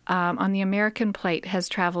average, on the American plate has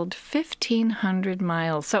traveled 1,500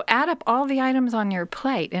 miles. So add up all the items on your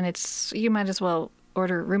plate, and you might as well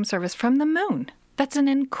order room service from the moon. That's an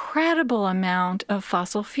incredible amount of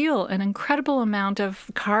fossil fuel, an incredible amount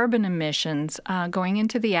of carbon emissions going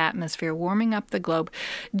into the atmosphere, warming up the globe,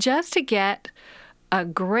 just to get a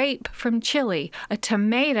grape from Chile, a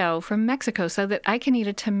tomato from Mexico, so that I can eat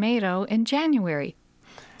a tomato in January.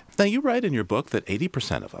 Now, you write in your book that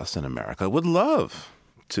 80% of us in America would love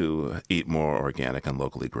to eat more organic and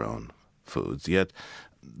locally grown foods, yet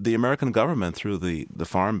the American government, through the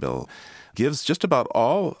Farm Bill, gives just about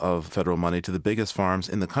all of federal money to the biggest farms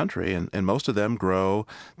in the country, and most of them grow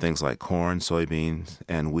things like corn, soybeans,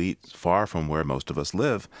 and wheat far from where most of us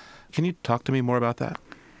live. Can you talk to me more about that?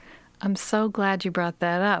 I'm so glad you brought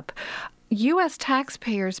that up. U.S.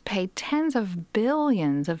 taxpayers pay tens of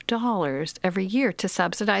billions of dollars every year to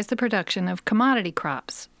subsidize the production of commodity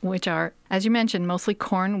crops, which are, as you mentioned, mostly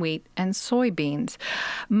corn, wheat, and soybeans.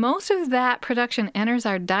 Most of that production enters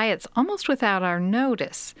our diets almost without our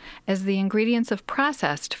notice as the ingredients of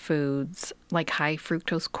processed foods, like high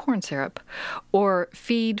fructose corn syrup, or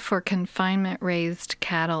feed for confinement-raised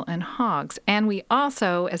cattle and hogs. And we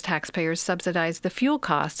also, as taxpayers, subsidize the fuel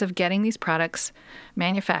costs of getting these products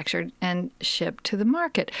manufactured and shipped to the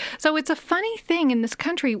market. So it's a funny thing in this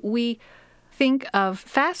country. We think of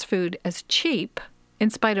fast food as cheap,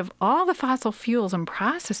 in spite of all the fossil fuels and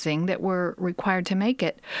processing that were required to make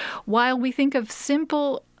it, while we think of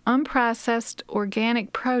simple, unprocessed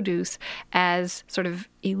organic produce as sort of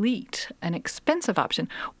elite, an expensive option.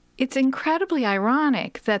 It's incredibly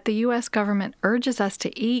ironic that the U.S. government urges us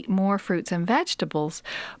to eat more fruits and vegetables,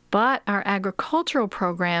 but our agricultural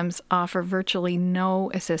programs offer virtually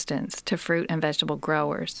no assistance to fruit and vegetable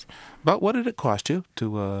growers. But what did it cost you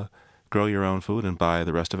to grow your own food and buy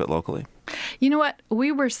the rest of it locally? You know what?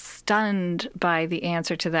 We were stunned by the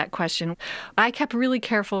answer to that question. I kept really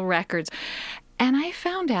careful records, and I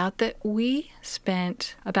found out that we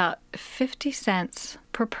spent about 50 cents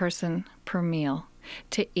per person per meal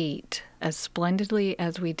to eat as splendidly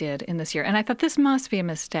as we did in this year. And I thought this must be a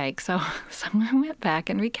mistake. So I went back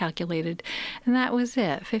and recalculated, and that was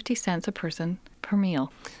it, 50 cents a person per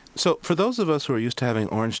meal. So for those of us who are used to having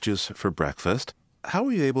orange juice for breakfast, how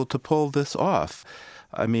were you able to pull this off?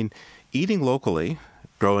 I mean, eating locally,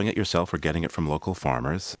 growing it yourself or getting it from local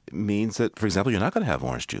farmers, means that, for example, you're not going to have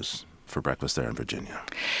orange juice for breakfast there in Virginia.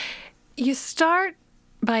 You start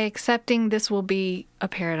by accepting this will be a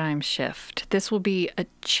paradigm shift. This will be a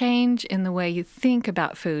change in the way you think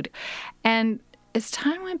about food. And as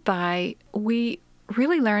time went by, we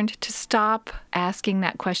really learned to stop asking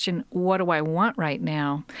that question, what do I want right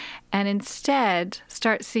now? And instead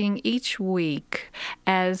start seeing each week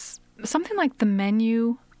as something like the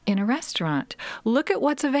menu in a restaurant. Look at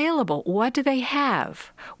what's available. What do they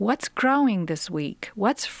have? What's growing this week?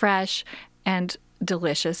 What's fresh and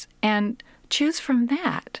delicious? And choose from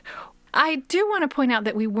that. I do want to point out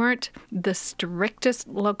that we weren't the strictest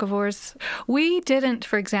locavores. We didn't,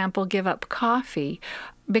 for example, give up coffee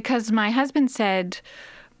because my husband said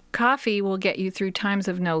coffee will get you through times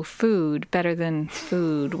of no food better than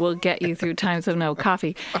food will get you through times of no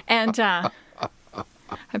coffee. And I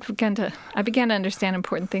began to understand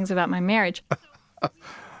important things about my marriage.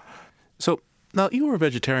 So now you were a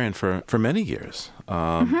vegetarian for many years,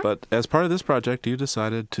 but as part of this project, you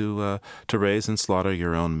decided to raise and slaughter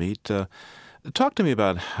your own meat. Talk to me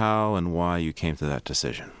about how and why you came to that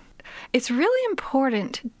decision. It's really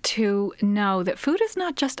important to know that food is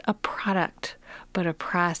not just a product, but a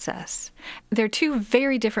process. There are two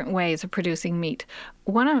very different ways of producing meat.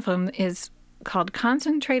 One of them is called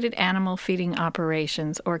Concentrated Animal Feeding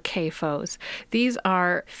Operations, or CAFOs. These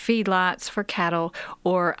are feedlots for cattle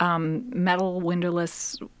or metal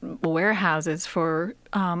windowless warehouses for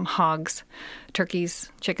hogs,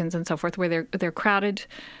 turkeys, chickens, and so forth, where they're crowded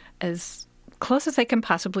as close as they can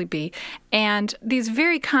possibly be. And these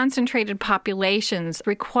very concentrated populations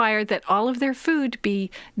require that all of their food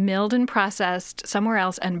be milled and processed somewhere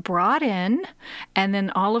else and brought in, and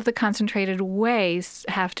then all of the concentrated waste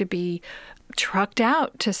have to be trucked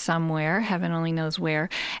out to somewhere, heaven only knows where,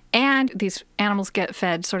 and these animals get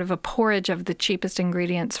fed sort of a porridge of the cheapest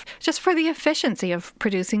ingredients just for the efficiency of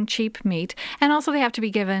producing cheap meat. And also they have to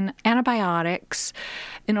be given antibiotics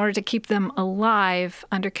in order to keep them alive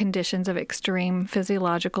under conditions of extreme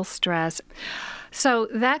physiological stress. So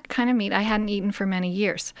that kind of meat I hadn't eaten for many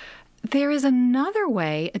years. There is another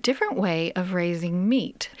way, a different way of raising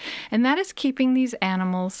meat, and that is keeping these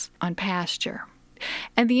animals on pasture.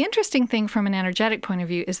 And the interesting thing from an energetic point of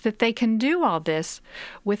view is that they can do all this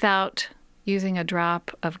without using a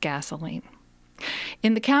drop of gasoline.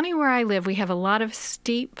 In the county where I live, we have a lot of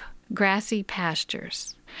steep, grassy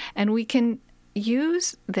pastures, and we can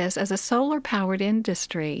use this as a solar-powered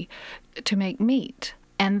industry to make meat.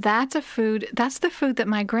 And that's the food that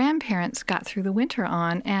my grandparents got through the winter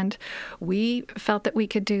on, and we felt that we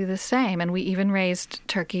could do the same, and we even raised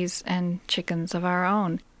turkeys and chickens of our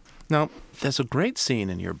own. Now, there's a great scene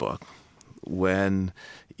in your book when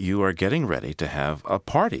you are getting ready to have a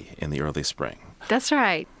party in the early spring. That's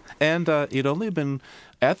right. And you'd only been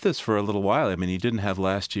at this for a little while. I mean, you didn't have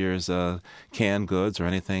last year's canned goods or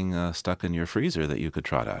anything stuck in your freezer that you could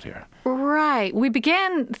trot out here. Right. We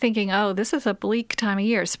began thinking, oh, this is a bleak time of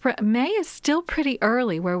year. May is still pretty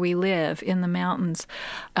early where we live in the mountains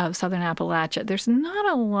of southern Appalachia. There's not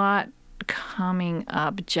a lot coming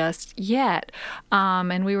up just yet.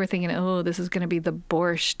 And we were thinking, oh, this is going to be the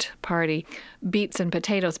borscht party, beets and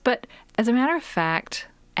potatoes. But as a matter of fact,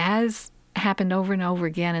 as happened over and over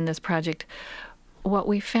again in this project, what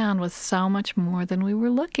we found was so much more than we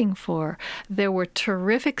were looking for. There were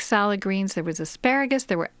terrific salad greens. There was asparagus.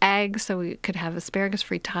 There were eggs, so we could have asparagus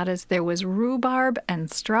frittatas. There was rhubarb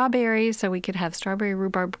and strawberries, so we could have strawberry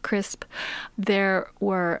rhubarb crisp. There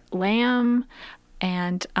were lamb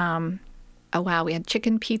and we had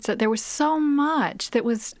chicken pizza. There was so much that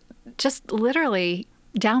was just literally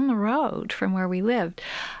down the road from where we lived.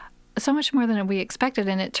 So much more than we expected,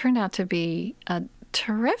 and it turned out to be a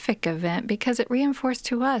terrific event because it reinforced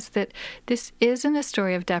to us that this isn't a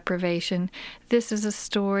story of deprivation. This is a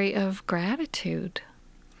story of gratitude.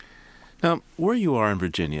 Now, where you are in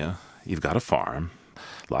Virginia, you've got a farm,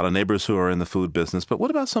 a lot of neighbors who are in the food business, but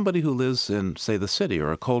what about somebody who lives in, say, the city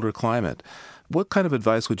or a colder climate? What kind of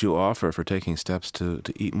advice would you offer for taking steps to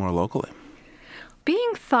eat more locally?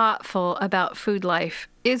 Being thoughtful about food life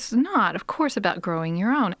is not, of course, about growing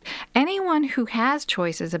your own. Anyone who has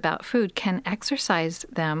choices about food can exercise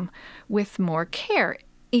them with more care,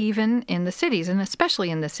 even in the cities, and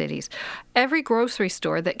especially in the cities. Every grocery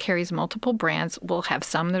store that carries multiple brands will have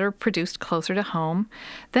some that are produced closer to home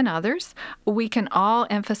than others. We can all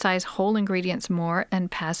emphasize whole ingredients more and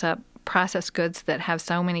pass up processed goods that have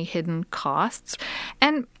so many hidden costs.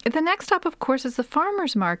 And the next stop, of course, is the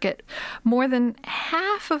farmer's market. More than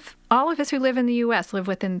half of all of us who live in the U.S. live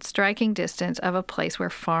within striking distance of a place where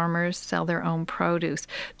farmers sell their own produce.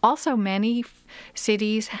 Also, many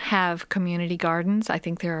cities have community gardens. I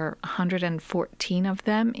think there are 114 of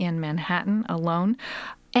them in Manhattan alone.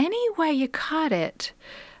 Any way you cut it,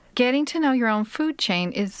 Getting to know your own food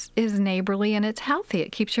chain is neighborly and it's healthy.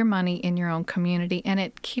 It keeps your money in your own community and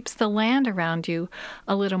it keeps the land around you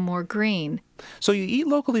a little more green. So you eat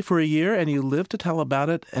locally for a year and you live to tell about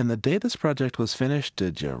it, and the day this project was finished,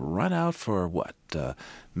 did you run out for what?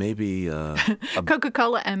 Maybe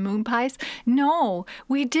Coca-Cola and moon pies? No,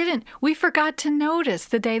 we didn't. We forgot to notice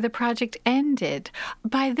the day the project ended.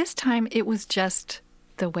 By this time, it was just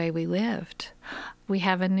the way we lived. We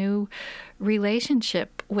have a new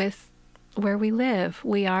relationship with where we live.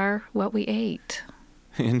 We are what we ate.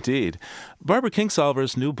 Indeed. Barbara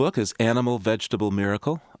Kingsolver's new book is Animal Vegetable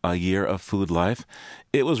Miracle, A Year of Food Life.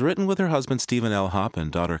 It was written with her husband Stephen L. Hopp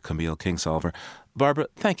and daughter Camille Kingsolver. Barbara,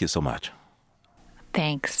 thank you so much.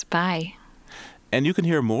 Thanks. Bye. And you can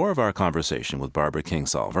hear more of our conversation with Barbara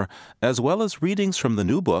Kingsolver, as well as readings from the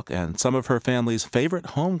new book and some of her family's favorite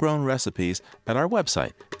homegrown recipes at our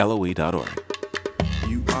website, loe.org.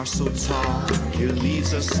 You are so tall, your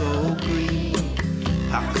leaves are so green.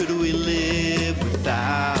 How could we live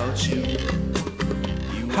without you?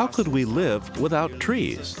 How could we live without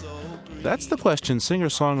trees? That's the question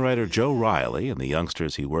singer-songwriter Joe Riley and the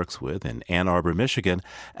youngsters he works with in Ann Arbor, Michigan,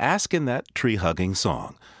 ask in that tree-hugging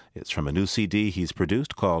song. It's from a new CD he's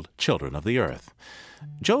produced called Children of the Earth.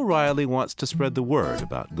 Joe Riley wants to spread the word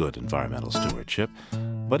about good environmental stewardship,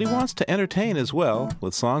 but he wants to entertain as well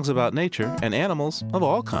with songs about nature and animals of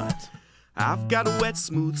all kinds. I've got a wet,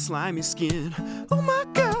 smooth, slimy skin. Oh my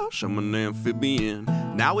gosh, I'm an amphibian.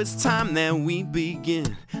 Now it's time that we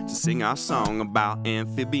begin to sing our song about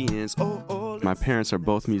amphibians. My parents are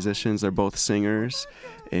both musicians, they're both singers,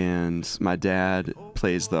 and my dad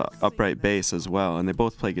plays the upright bass as well, and they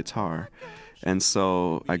both play guitar. And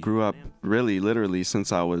so I grew up really literally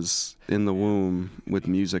since I was in the womb with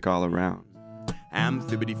music all around.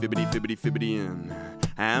 Amphibian.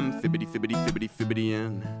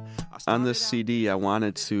 Amphibian. On this CD, I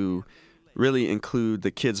wanted to really include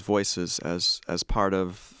the kids' voices as part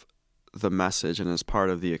of the message and as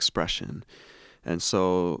part of the expression. And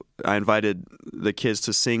so I invited the kids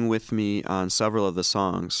to sing with me on several of the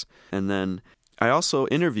songs. And then I also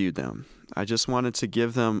interviewed them. I just wanted to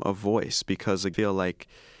give them a voice because I feel like,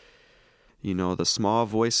 the small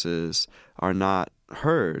voices are not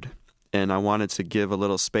heard. And I wanted to give a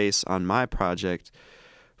little space on my project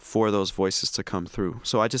for those voices to come through.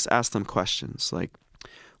 So I just asked them questions like,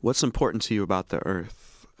 what's important to you about the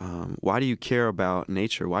earth? Why do you care about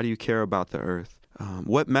nature? Why do you care about the earth?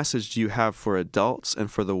 What message do you have for adults and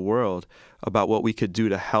for the world about what we could do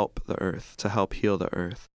to help the earth, to help heal the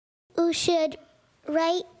earth? You should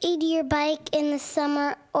ride your bike in the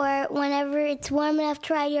summer or whenever it's warm enough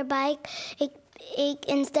to ride your bike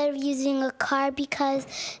instead of using a car because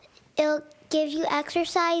it'll give you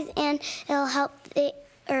exercise and it'll help the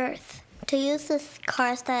earth. To use the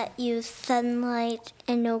cars that use sunlight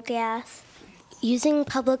and no gas. Using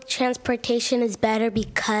public transportation is better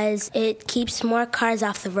because it keeps more cars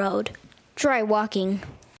off the road. Try walking.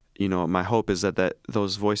 My hope is that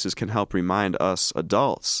those voices can help remind us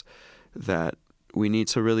adults that we need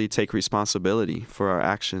to really take responsibility for our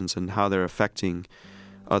actions and how they're affecting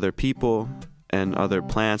other people and other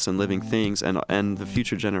plants and living things and the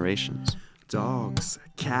future generations. Dogs,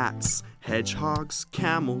 cats, hedgehogs,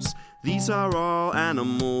 camels, these are all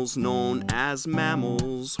animals known as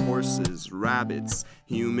mammals. Horses, rabbits,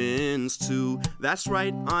 humans too. That's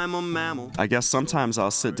right, I'm a mammal. I guess sometimes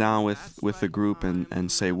I'll sit down with the group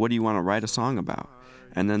and say, what do you want to write a song about?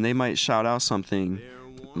 And then they might shout out something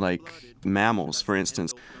like mammals, for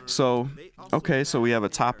instance. So we have a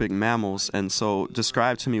topic, mammals, and so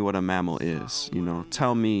describe to me what a mammal is.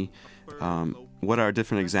 Tell me what are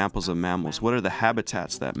different examples of mammals? What are the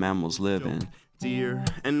habitats that mammals live in? Deer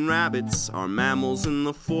and rabbits are mammals in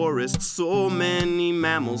the forest. So many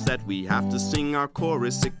mammals that we have to sing our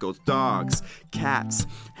chorus. It goes dogs, cats,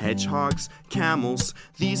 hedgehogs, camels.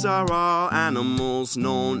 These are all animals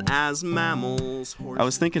known as mammals. I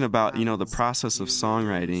was thinking about, the process of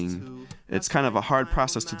songwriting. It's kind of a hard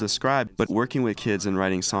process to describe, but working with kids and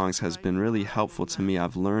writing songs has been really helpful to me.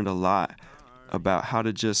 I've learned a lot about how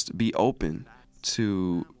to just be open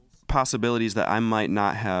to possibilities that I might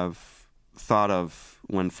not have thought of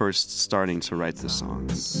when first starting to write the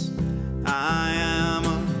songs. I am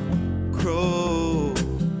a crow,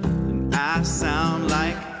 and I sound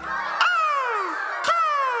like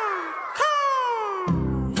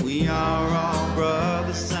we are all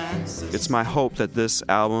brothers and sisters. It's my hope that this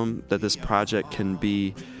album, that this project can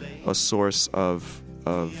be a source of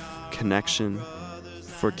connection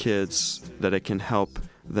for kids, that it can help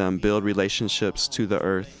them build relationships to the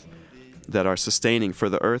earth that are sustaining for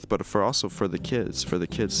the earth, but also for the kids'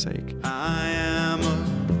 sake. I am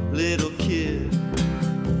a little kid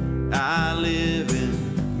I live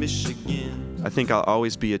in Michigan. I think I'll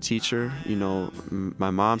always be a teacher. You know,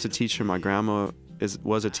 my mom's a teacher, my grandma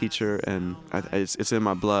was a teacher, and it's in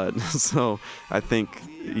my blood. So I think,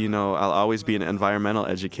 you know, I'll always be an environmental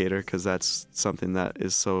educator because that's something that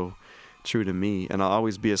is so true to me. And I'll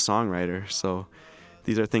always be a songwriter. So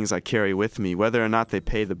these are things I carry with me. Whether or not they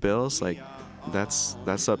pay the bills, like, that's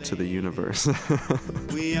up to the universe.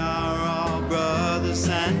 We are all brothers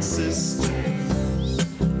and sisters.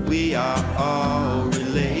 We are all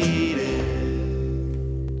related.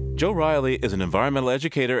 Joe Riley is an environmental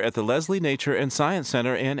educator at the Leslie Nature and Science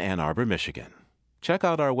Center in Ann Arbor, Michigan. Check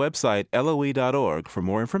out our website, loe.org, for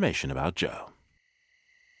more information about Joe.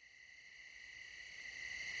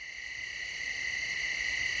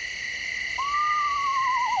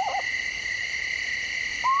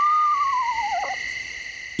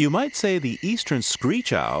 You might say the eastern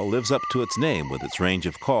screech owl lives up to its name with its range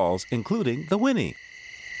of calls, including the whinny.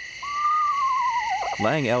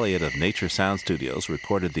 Lang Elliott of Nature Sound Studios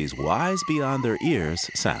recorded these wise-beyond-their-ears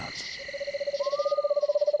sounds.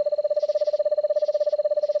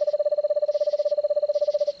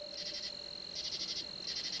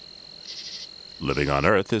 Living on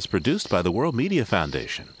Earth is produced by the World Media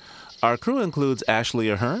Foundation. Our crew includes Ashley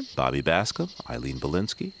Ahern, Bobby Bascom, Eileen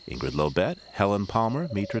Belinsky, Ingrid Lobet, Helen Palmer,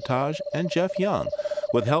 Mitra Taj, and Jeff Young,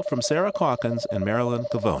 with help from Sarah Calkins and Marilyn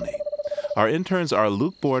Cavoni. Our interns are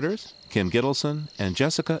Luke Borders, Kim Gittleson, and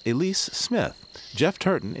Jessica Elise Smith. Jeff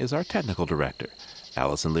Turton is our technical director.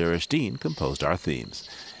 Allison Lirish-Dean composed our themes.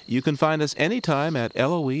 You can find us anytime at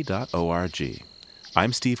loe.org.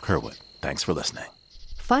 I'm Steve Kerwood. Thanks for listening.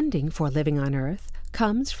 Funding for Living on Earth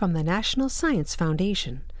comes from the National Science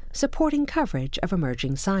Foundation, supporting coverage of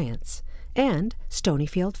emerging science, and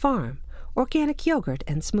Stonyfield Farm, organic yogurt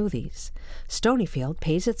and smoothies. Stonyfield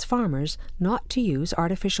pays its farmers not to use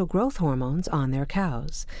artificial growth hormones on their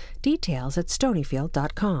cows. Details at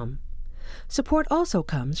stonyfield.com. Support also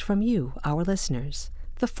comes from you, our listeners,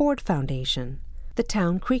 the Ford Foundation, the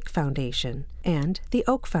Town Creek Foundation, and the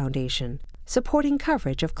Oak Foundation, supporting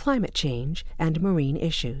coverage of climate change and marine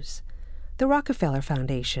issues. The Rockefeller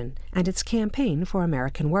Foundation and its campaign for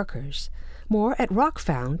American workers. More at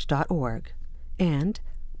rockfound.org. And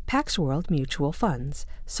Pax World Mutual Funds,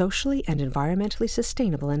 socially and environmentally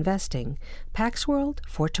sustainable investing. Pax World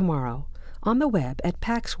for tomorrow. On the web at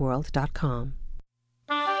paxworld.com.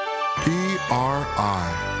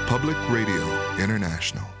 PRI, Public Radio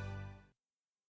International.